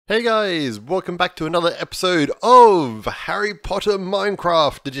Hey guys, welcome back to another episode of Harry Potter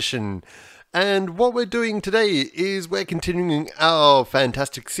Minecraft Edition. And what we're doing today is we're continuing our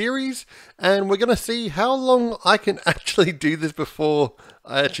fantastic series, and we're going to see how long I can actually do this before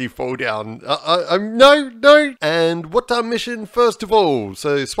I actually fall down. No! And what's our mission first of all?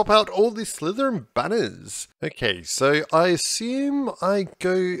 So swap out all these Slytherin banners. Okay, so I assume I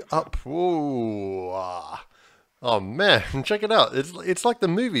go up. Whoa. Oh man, check it out. It's like the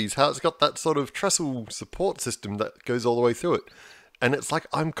movies, how it's got that sort of trestle support system that goes all the way through it. And it's like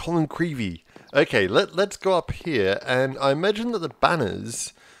I'm Colin Creevy. Okay, let's go up here, and I imagine that the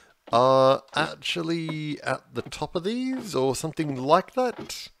banners are actually at the top of these, or something like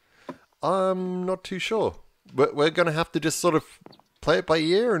that. I'm not too sure. We're going to have to just sort of play it by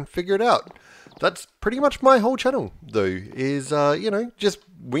ear and figure it out. That's pretty much my whole channel, though, is, just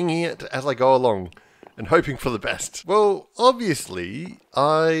winging it as I go along. And hoping for the best. Well, obviously,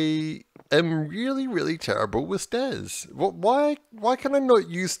 I am really terrible with stairs. Why can I not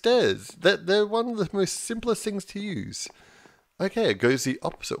use stairs? They're one of the most simplest things to use. Okay, it goes the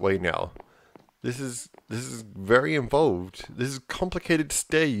opposite way now. This is very involved. This is complicated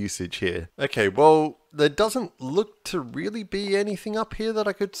stair usage here. Okay, well, there doesn't look to really be anything up here that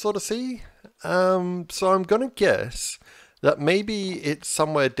I could sort of see. So I'm gonna guess that maybe it's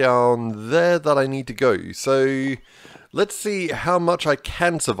somewhere down there that I need to go. So let's see how much I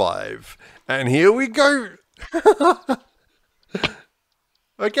can survive. And here we go.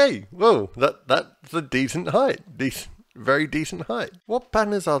 Okay, well, that's a decent height. Very decent height. What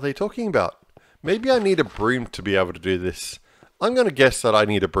banners are they talking about? Maybe I need a broom to be able to do this. I'm going to guess that I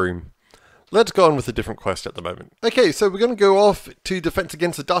need a broom. Let's go on with a different quest at the moment. Okay, so we're going to go off to Defense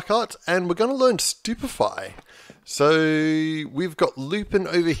Against the Dark Arts, and we're going to learn Stupefy. So we've got Lupin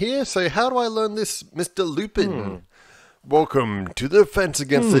over here. So how do I learn this, Mr. Lupin? Welcome to Defense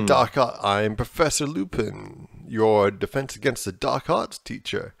Against the Dark Arts. I'm Professor Lupin, your Defense Against the Dark Arts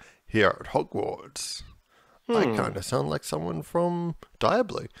teacher here at Hogwarts. I kind of sound like someone from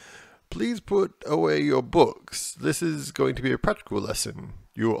Diablo. Please put away your books. This is going to be a practical lesson.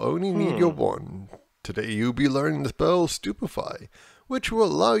 You'll only need your wand. Today you'll be learning the spell Stupefy, which will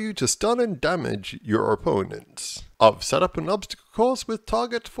allow you to stun and damage your opponents. I've set up an obstacle course with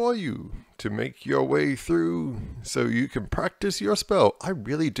targets for you to make your way through so you can practice your spell. I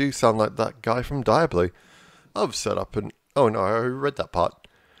really do sound like that guy from Diablo. I've set up an... Oh no, I already read that part.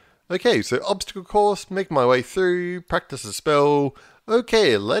 Okay, so obstacle course, make my way through, practice a spell.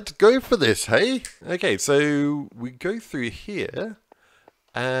 Okay, let's go for this, hey? Okay, so we go through here.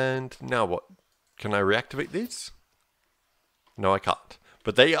 And now what? Can I reactivate these? No, I can't.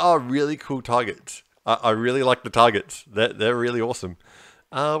 But they are really cool targets. I really like the targets. They're really awesome.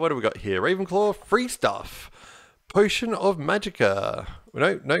 What do we got here? Ravenclaw, free stuff. Potion of Magicka.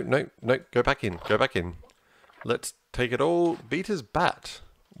 No. Go back in. Let's take it all. Beater's bat.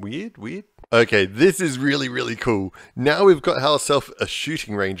 Weird. Okay, this is really cool. Now we've got ourselves a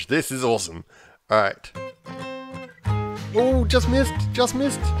shooting range. This is awesome. Alright. Oh, just missed.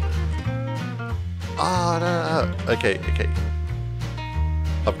 Ah, no. Okay.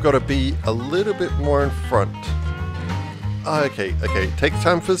 I've got to be a little bit more in front. Okay. Takes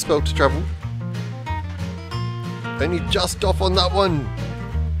time for the spell to travel. Only just off on that one.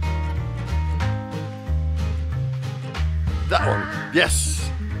 That one. Yes.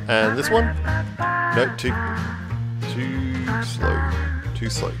 And this one? No, too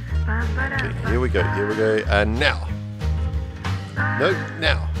slow. Okay, here we go. And now. No,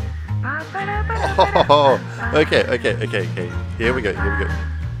 now. Oh, okay. Here we go.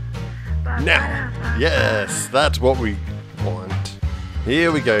 Now. Yes, that's what we want.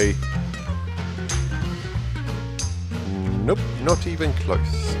 Here we go. Nope, not even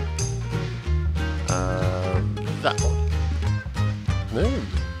close. That one. No,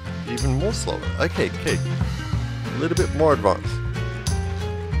 even more slower. Okay. A little bit more advanced.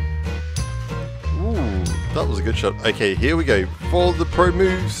 Ooh, that was a good shot. Okay, here we go. For the pro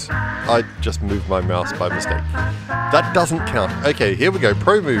moves. I just moved my mouse by mistake. That doesn't count. Okay, here we go.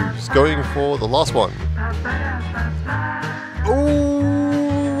 Pro moves. Going for the last one.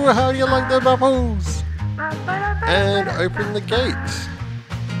 Ooh, how do you like the bubbles? And open the gate.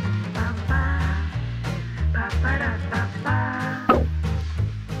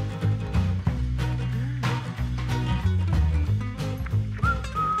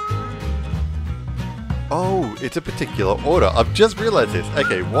 Oh, it's a particular order. I've just realized this.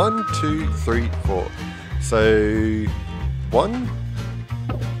 Okay, 1, 2, 3, 4. So, 1.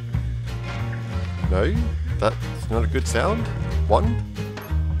 No, that's not a good sound. 1,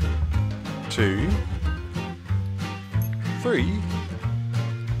 2, 3,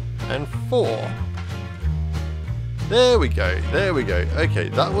 and 4. There we go, there we go. Okay,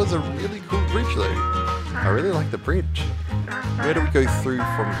 that was a really cool bridge though. I really like the bridge. Where do we go through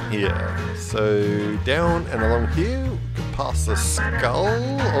from here? So down and along here, we can pass the skull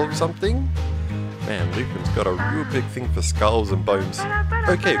of something. Man, Lupin's got a real big thing for skulls and bones.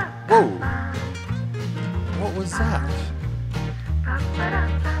 Okay, whoa! What was that?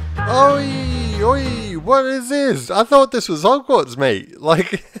 Oi! Oi! What is this? I thought this was Hogwarts, mate!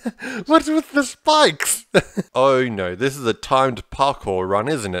 Like, what's with the spikes? Oh no, this is a timed parkour run,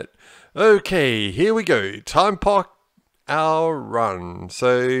 isn't it? Okay, here we go. Time park our run.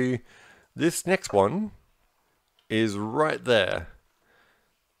 So, this next one is right there.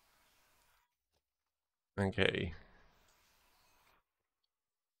 Okay.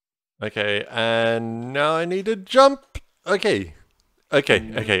 Okay, and now I need to jump. Okay.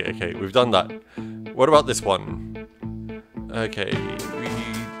 Okay, we've done that. What about this one? Okay, we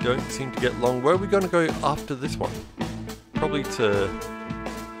don't seem to get long. Where are we going to go after this one? Probably to...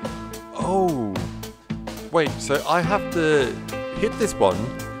 Oh! Wait, so I have to hit this one,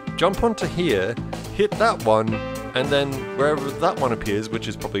 jump onto here, hit that one, and then wherever that one appears, which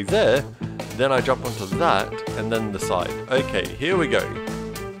is probably there, then I jump onto that, and then the side. Okay, here we go.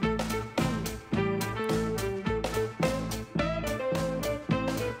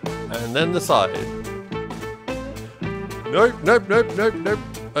 And then the side. Nope.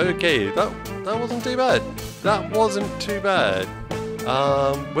 Okay, that wasn't too bad. That wasn't too bad.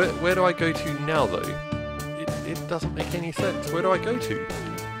 Where do I go to now though? It doesn't make any sense. Where do I go to?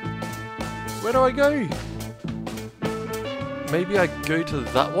 Where do I go? Maybe I go to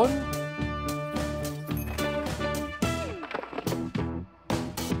that one?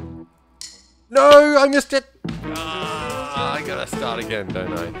 No, I missed it! Ah, I gotta start again,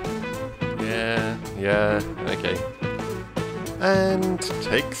 don't I? Yeah, okay. And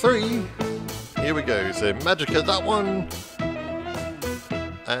take 3. Here we go. So Magicka that one.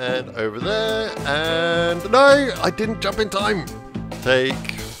 And over there. And no, I didn't jump in time.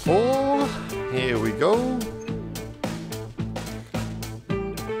 Take 4. Here we go.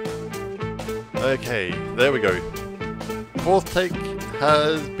 Okay, there we go. 4th take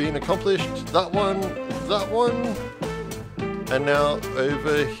has been accomplished. That one. And now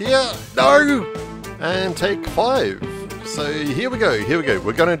over here. No! And take 5. So here we go.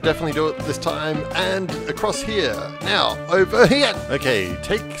 We're gonna definitely do it this time. And across here. Now, over here. Okay,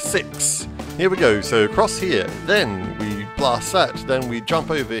 take 6. Here we go. So across here. Then we blast that. Then we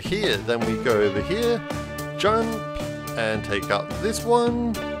jump over here. Then we go over here. Jump. And take out this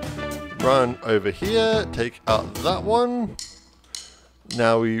one. Run over here. Take out that one.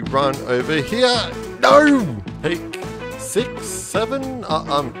 Now we run over here. No! Take 6, 7?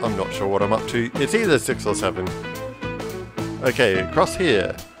 I'm not sure what I'm up to. It's either 6 or 7. Okay, across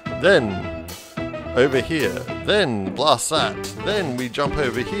here. Then over here. Then blast that. Then we jump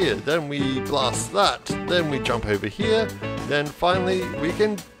over here. Then we blast that. Then we jump over here. Then finally we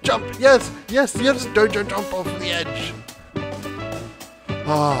can jump. Yes! Don't jump off the edge.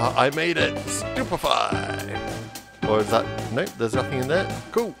 Ah, I made it. Stupefy. Or is that... Nope, there's nothing in there.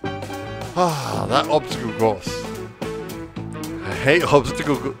 Cool. Ah, that obstacle course. I hate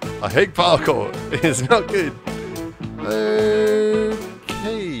parkour. It's not good. Okay.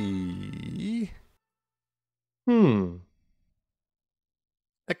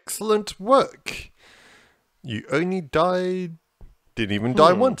 Excellent work. You only didn't even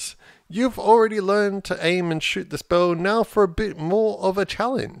die once. You've already learned to aim and shoot the spell. Now for a bit more of a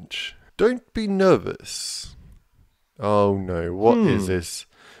challenge. Don't be nervous. Oh no, what is this?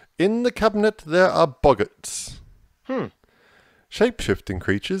 In the cabinet there are boggarts. Shape-shifting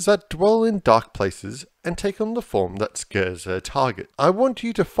creatures that dwell in dark places and take on the form that scares their target. I want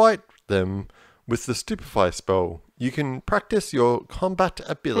you to fight them with the Stupefy spell. You can practice your combat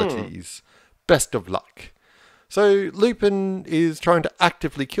abilities. Best of luck. So Lupin is trying to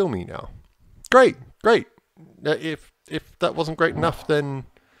actively kill me now. Great. If that wasn't great enough, then...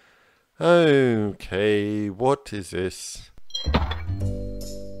 Okay, what is this?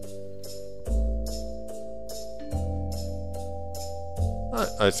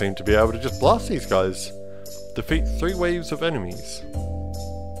 I seem to be able to just blast these guys. Defeat 3 waves of enemies.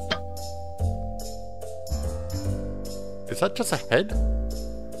 Is that just a head?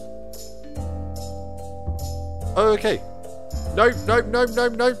 Oh, okay. Nope.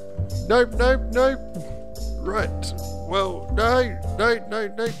 Right. Well, no.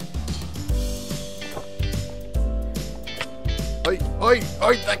 Oi,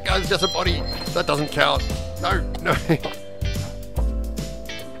 that guy's just a body. That doesn't count. No.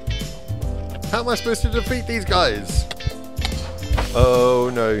 How am I supposed to defeat these guys? Oh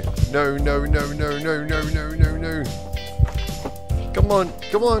no. No, no, no, no, no, no, no, no, no. Come on,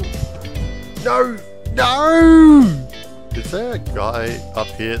 come on. No, no! Is there a guy up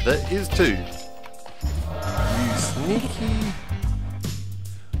here? There is too. You sneaky...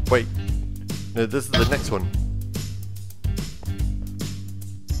 Wait. No, this is the next one.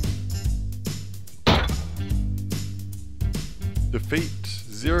 Defeat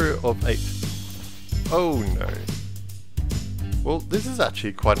 0 of 8. Oh no. Well, this is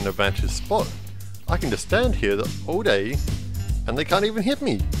actually quite an advantageous spot. I can just stand here all day and they can't even hit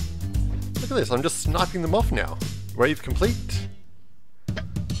me. Look at this, I'm just sniping them off now. Wave complete.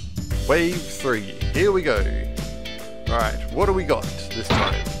 Wave 3, here we go. Alright, what do we got this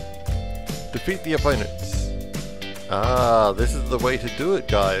time? Defeat the opponents. Ah, this is the way to do it,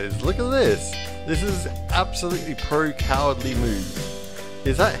 guys. Look at this. This is absolutely pro-cowardly move.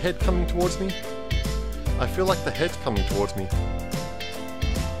 Is that head coming towards me? I feel like the head's coming towards me.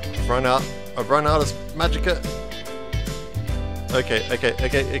 I've run out of magicka. Okay.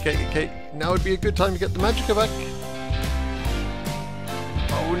 Now would be a good time to get the magicka back.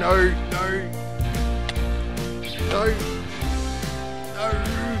 Oh no, no. No. No.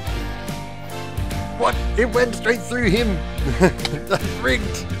 What? It went straight through him. That's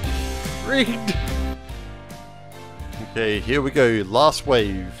rigged. Rigged. Okay, here we go. Last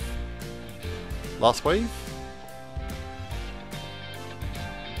wave. Last wave?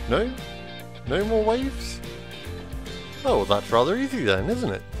 No? No more waves? Oh, well, that's rather easy then,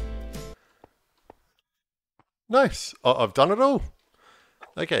 isn't it? Nice. Oh, I've done it all.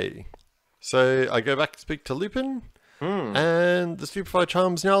 Okay. So I go back to speak to Lupin. And the Stupefy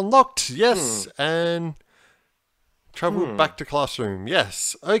Charm's now unlocked. Yes. And travel back to classroom.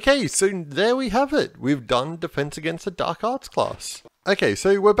 Yes. Okay, so there we have it. We've done Defense Against the Dark Arts class. Okay,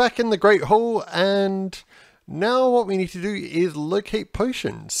 so we're back in the Great Hall, and now what we need to do is locate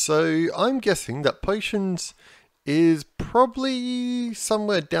potions. So I'm guessing that potions is probably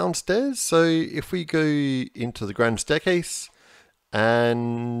somewhere downstairs. So if we go into the grand staircase,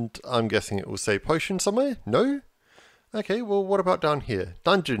 and I'm guessing it will say potion somewhere. No? Okay, well, what about down here?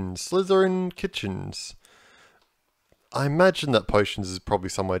 Dungeons, Slytherin, kitchens. I imagine that potions is probably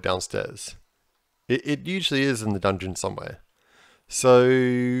somewhere downstairs. It usually is in the dungeon somewhere. So,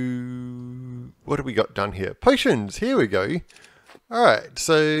 what have we got down here? Potions, here we go. Alright,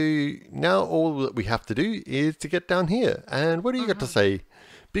 so now all that we have to do is to get down here. And what do you got to say?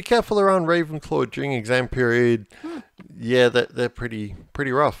 Be careful around Ravenclaw during exam period. Yeah, they're pretty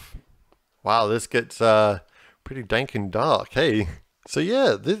rough. Wow, this gets pretty dank and dark, hey? So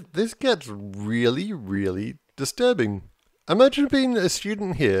yeah, this gets really disturbing. Imagine being a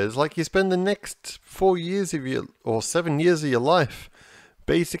student here. It's like you spend the next 4 years of your, or 7 years of your life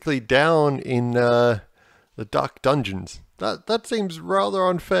basically down in the dark dungeons. That seems rather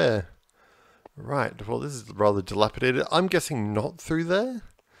unfair. Right, well this is rather dilapidated. I'm guessing not through there.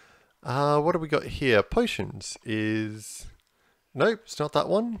 What have we got here? Potions is... Nope, it's not that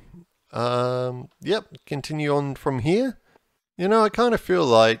one. Yep, continue on from here. You know, I kind of feel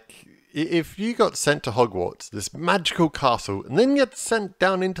like if you got sent to Hogwarts, this magical castle, and then get sent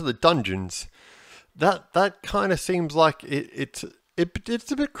down into the dungeons, that kind of seems like it's a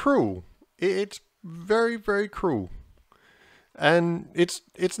bit cruel. It's very cruel. And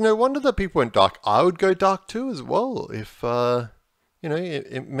it's no wonder that people went dark. I would go dark too as well if, you know,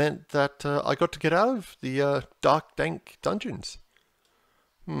 it meant that I got to get out of the dark, dank dungeons.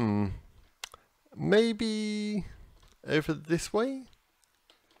 Maybe over this way?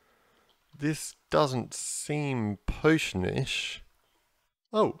 This doesn't seem potionish.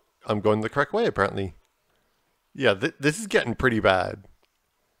 Oh, I'm going the correct way apparently. Yeah, this is getting pretty bad.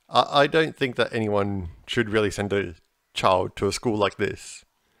 I don't think that anyone should really send a child to a school like this.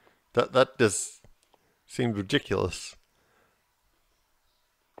 That just seems ridiculous.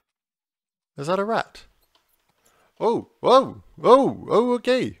 Is that a rat? Oh, whoa,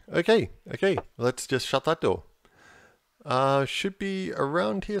 okay. Let's just shut that door. Should be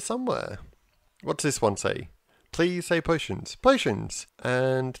around here somewhere. What's this one say? Please say potions. Potions!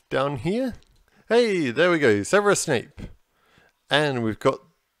 And down here? Hey, there we go. Severus Snape. And we've got...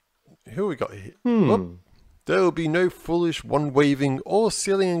 Who we got here? Oh, there will be no foolish wand-waving or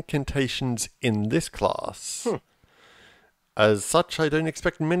silly incantations in this class. As such, I don't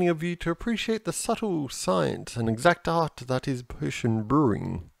expect many of you to appreciate the subtle science and exact art that is potion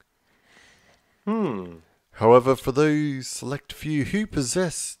brewing. However, for those select few who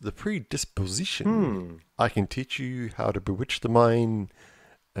possess the predisposition, I can teach you how to bewitch the mind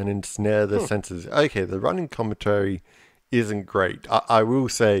and ensnare the senses. Okay, the running commentary isn't great. I will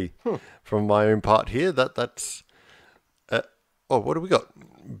say, from my own part here, that's Oh, what do we got?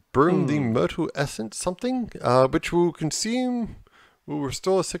 Broom the myrtle essence something, which will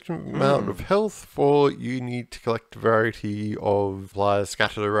restore a certain amount of health for you need to collect a variety of supplies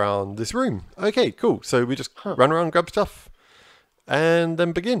scattered around this room. Okay, cool. So we just run around, grab stuff, and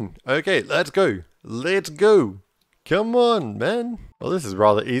then begin. Okay, let's go. Let's go. Come on, man. Well, this is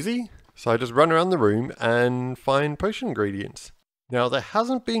rather easy. So I just run around the room and find potion ingredients. Now, there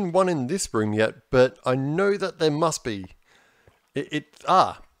hasn't been one in this room yet, but I know that there must be.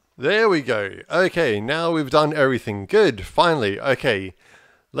 There we go. Okay, now we've done everything. Good, finally. Okay,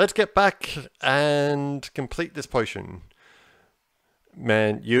 let's get back and complete this potion.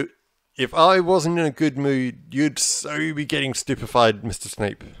 Man, if I wasn't in a good mood, you'd so be getting stupefied, Mr.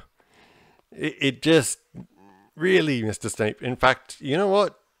 Snape. It just, really, Mr. Snape. In fact, you know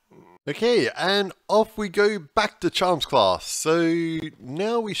what? Okay, and off we go back to Charms class. So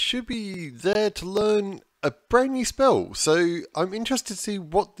now we should be there to learn a brand new spell. So I'm interested to see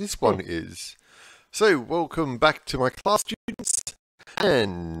what this one is. So welcome back to my class, students.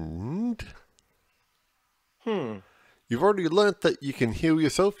 And you've already learnt that you can heal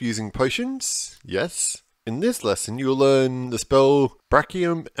yourself using potions. Yes. In this lesson, you'll learn the spell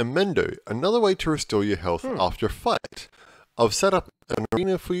Brachium Emendo, another way to restore your health after a fight. I've set up an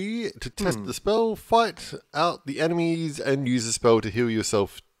arena for you to test the spell, fight out the enemies, and use the spell to heal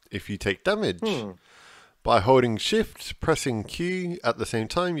yourself if you take damage. By holding Shift, pressing Q at the same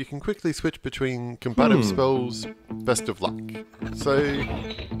time, you can quickly switch between combative spells. Best of luck. So,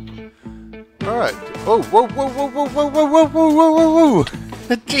 alright. Oh, whoa, whoa, whoa, whoa, whoa, whoa, whoa, whoa, whoa, whoa, whoa.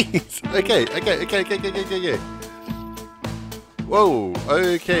 Jeez. Okay. Whoa,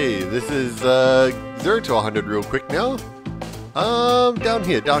 okay, this is 0 to 100 real quick now. Down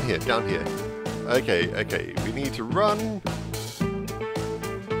here. Okay, we need to run.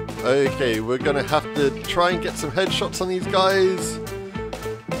 Okay, we're gonna have to try and get some headshots on these guys.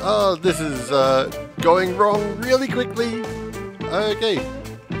 Oh, this is going wrong really quickly. Okay,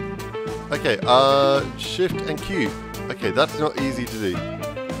 Shift and Q. Okay, that's not easy to do.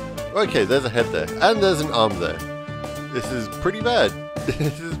 Okay, there's a head there, and there's an arm there. This is pretty bad.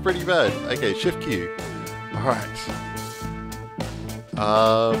 Okay, Shift Q. Alright.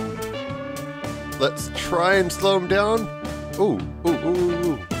 Let's try and slow him down. Ooh.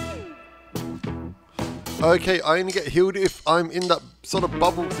 Okay, I only get healed if I'm in that sort of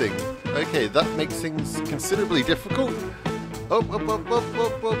bubble thing. Okay, that makes things considerably difficult. Whoa.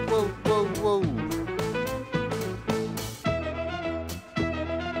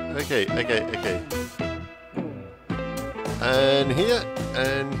 Okay. And here.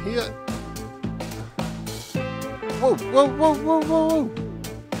 Whoa.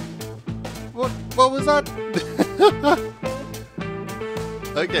 What was that?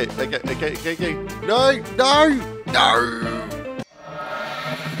 Okay. No!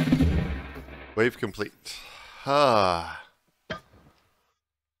 Wave complete.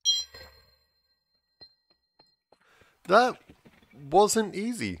 That wasn't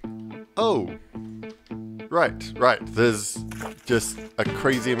easy. Oh. Right. There's just a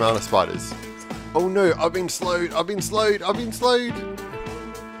crazy amount of spiders. Oh no, I've been slowed. No.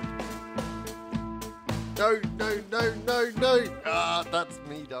 That's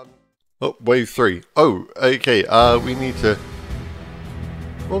me done. Oh, wave 3. Oh, okay, we need to...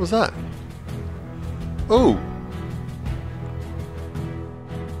 What was that? Oh!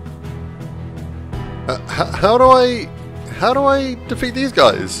 How do I defeat these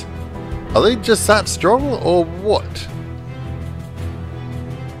guys? Are they just that strong, or what?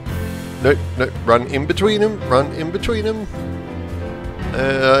 Nope, run in between them,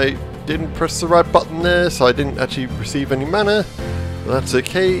 I didn't press the right button there, so I didn't actually receive any mana. That's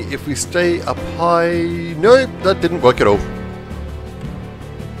okay if we stay up high. Nope, that didn't work at all.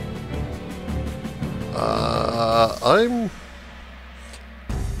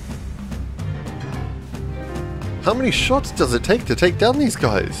 How many shots does it take to take down these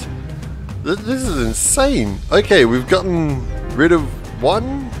guys? This is insane. Okay, we've gotten rid of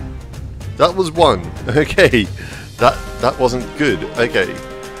one. That was one. Okay, that wasn't good. Okay,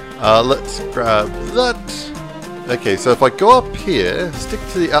 let's grab that. Okay, so if I go up here, stick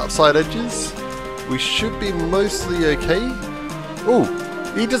to the outside edges, we should be mostly okay. Oh,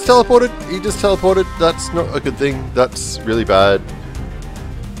 he just teleported. That's not a good thing. That's really bad.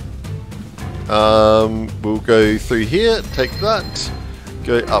 We'll go through here, take that,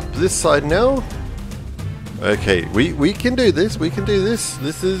 go up this side now. Okay, we can do this.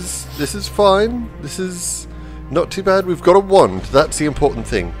 This is fine. This is not too bad. We've got a wand. That's the important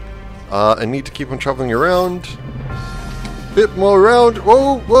thing. I need to keep on traveling around. Bit more around.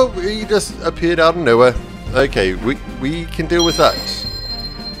 Whoa, he just appeared out of nowhere. Okay, we can deal with that.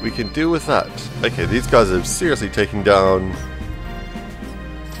 We can deal with that. Okay, these guys are seriously taking down...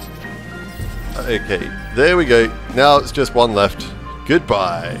 Okay, there we go. Now it's just one left.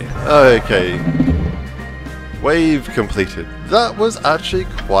 Goodbye. Okay. Wave completed. That was actually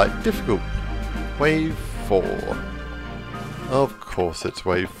quite difficult. Wave 4. Of course it's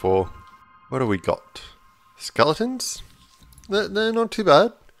wave 4. What do we got? Skeletons? They're not too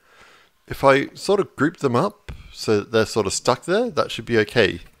bad. If I sort of group them up so that they're sort of stuck there, that should be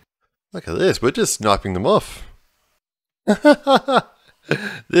okay. Look at this, we're just sniping them off.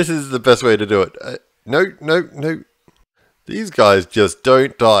 This is the best way to do it. No. These guys just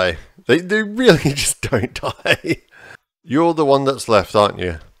don't die. They really just don't die. You're the one that's left, aren't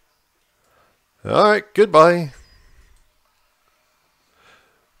you? Alright, goodbye.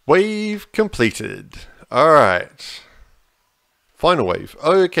 Wave completed. Alright. Final wave.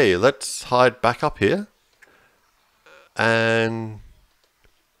 Okay, let's hide back up here. And...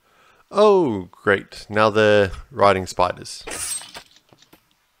 oh, great. Now they're riding spiders.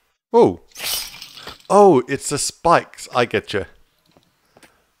 Oh. Oh, it's the spikes. I get you.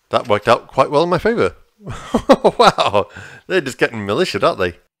 That worked out quite well in my favour. Wow. They're just getting malicious, aren't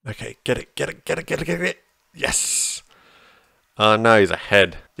they? Okay, get it. Yes. Now he's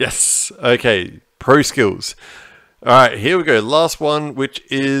ahead. Yes. Okay, pro skills. Alright, here we go. Last one, which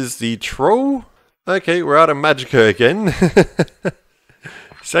is the troll. Okay, we're out of magicka again.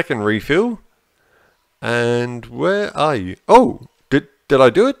 Second refill. And where are you? Oh, did I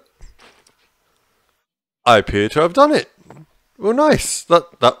do it? I appear to have done it. Well, nice.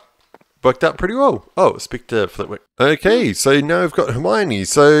 That worked out pretty well. Oh, speak to Flitwick. Okay, so now we've got Hermione.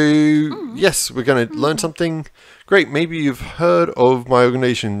 So, yes, we're going to learn something. Great, maybe you've heard of my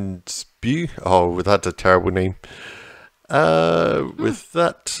organization, Spew. Oh, that's a terrible name. With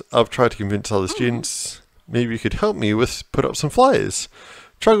that, I've tried to convince other students. Maybe you could help me with put up some flyers.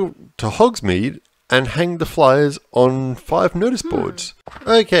 Travel to Hogsmead and hang the flyers on 5 notice boards.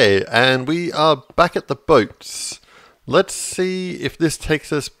 Okay, and we are back at the boats. Let's see if this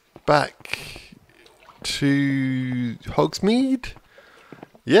takes us back to Hogsmead.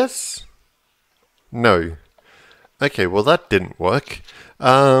 Yes? No. Okay, well that didn't work.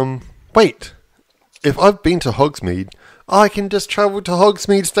 Wait. If I've been to Hogsmead, I can just travel to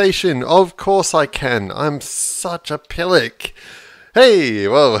Hogsmead Station. Of course I can. I'm such a pillock. Hey,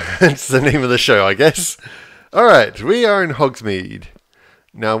 well, it's the name of the show, I guess. Alright, we are in Hogsmead.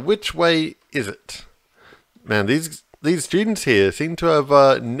 Now, which way is it? Man, these students here seem to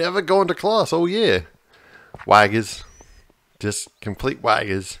have never gone to class all year. Waggers. Just complete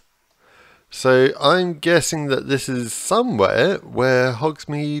waggers. So, I'm guessing that this is somewhere where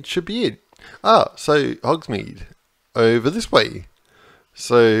Hogsmead should be in. Ah, so Hogsmead. Over this way.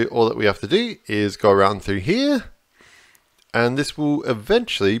 So, all that we have to do is go around through here. And this will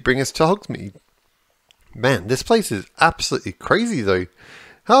eventually bring us to Hogsmead. Man, this place is absolutely crazy though.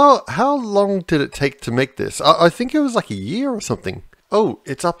 How long did it take to make this? I think it was like a year or something. Oh,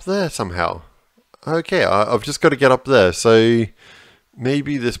 it's up there somehow. Okay, I've just got to get up there. So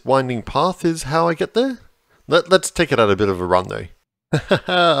maybe this winding path is how I get there? Let's take it at a bit of a run though.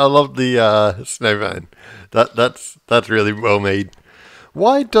 I love the snowman. That's really well made.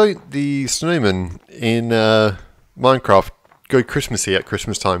 Why don't the snowmen in Minecraft go Christmassy at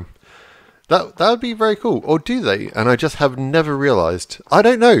Christmas time? That would be very cool. Or do they? And I just have never realised. I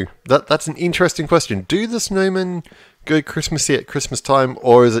don't know. That's an interesting question. Do the snowmen go Christmassy at Christmas time,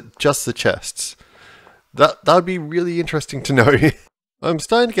 or is it just the chests? That would be really interesting to know. I'm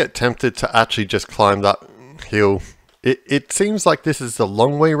starting to get tempted to actually just climb that hill. It seems like this is the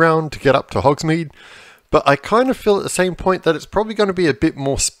long way round to get up to Hogsmead, but I kind of feel at the same point that it's probably going to be a bit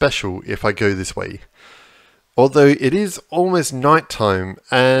more special if I go this way. Although it is almost night time,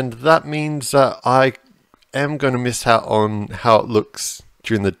 and that means that I am going to miss out on how it looks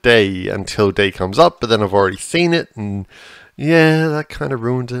during the day until day comes up, but then I've already seen it, and yeah, that kind of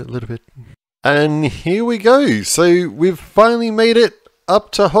ruins it a little bit. And here we go. So we've finally made it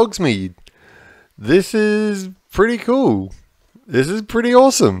up to Hogsmead. This is pretty cool. This is pretty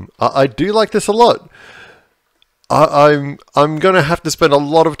awesome. I do like this a lot. I'm going to have to spend a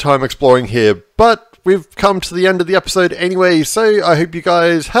lot of time exploring here, but we've come to the end of the episode anyway, so I hope you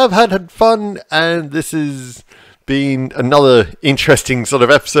guys have had fun, and this has been another interesting sort of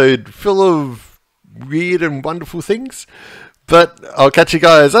episode full of weird and wonderful things. But I'll catch you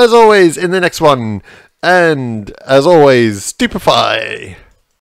guys, as always, in the next one, and as always, stupefy!